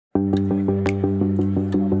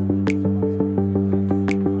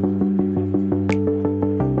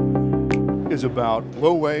is about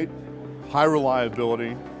low weight, high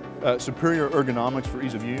reliability, superior ergonomics for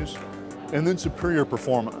ease of use, and then superior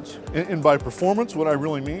performance. And by performance, what I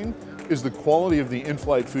really mean is the quality of the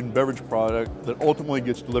in-flight food and beverage product that ultimately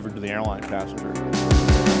gets delivered to the airline passenger.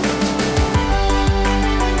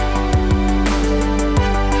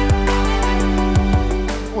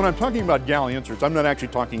 When I'm talking about galley inserts, I'm not actually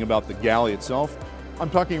talking about the galley itself. I'm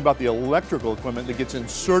talking about the electrical equipment that gets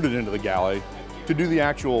inserted into the galley to do the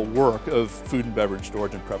actual work of food and beverage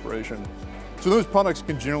storage and preparation. So those products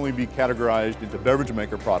can generally be categorized into beverage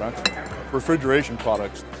maker products, refrigeration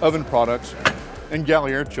products, oven products, and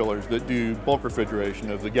galley air chillers that do bulk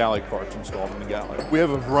refrigeration of the galley parts installed in the galley. We have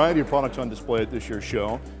a variety of products on display at this year's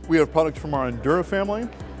show. We have products from our Endura family,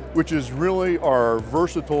 which is really our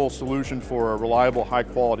versatile solution for a reliable,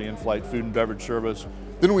 high-quality in-flight food and beverage service.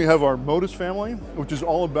 Then we have our Modus family, which is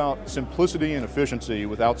all about simplicity and efficiency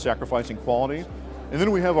without sacrificing quality. And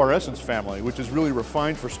then we have our Essence family, which is really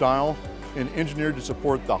refined for style and engineered to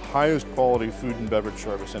support the highest quality food and beverage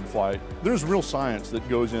service in flight. There's real science that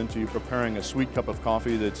goes into preparing a sweet cup of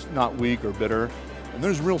coffee that's not weak or bitter. And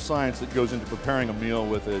there's real science that goes into preparing a meal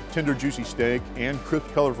with a tender, juicy steak and crisp,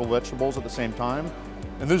 colorful vegetables at the same time.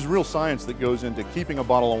 And there's real science that goes into keeping a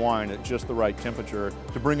bottle of wine at just the right temperature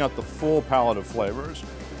to bring out the full palette of flavors.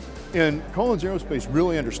 And Collins Aerospace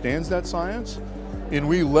really understands that science, and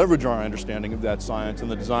we leverage our understanding of that science in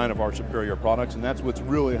the design of our superior products, and that's what's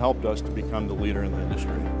really helped us to become the leader in the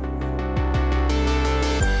industry.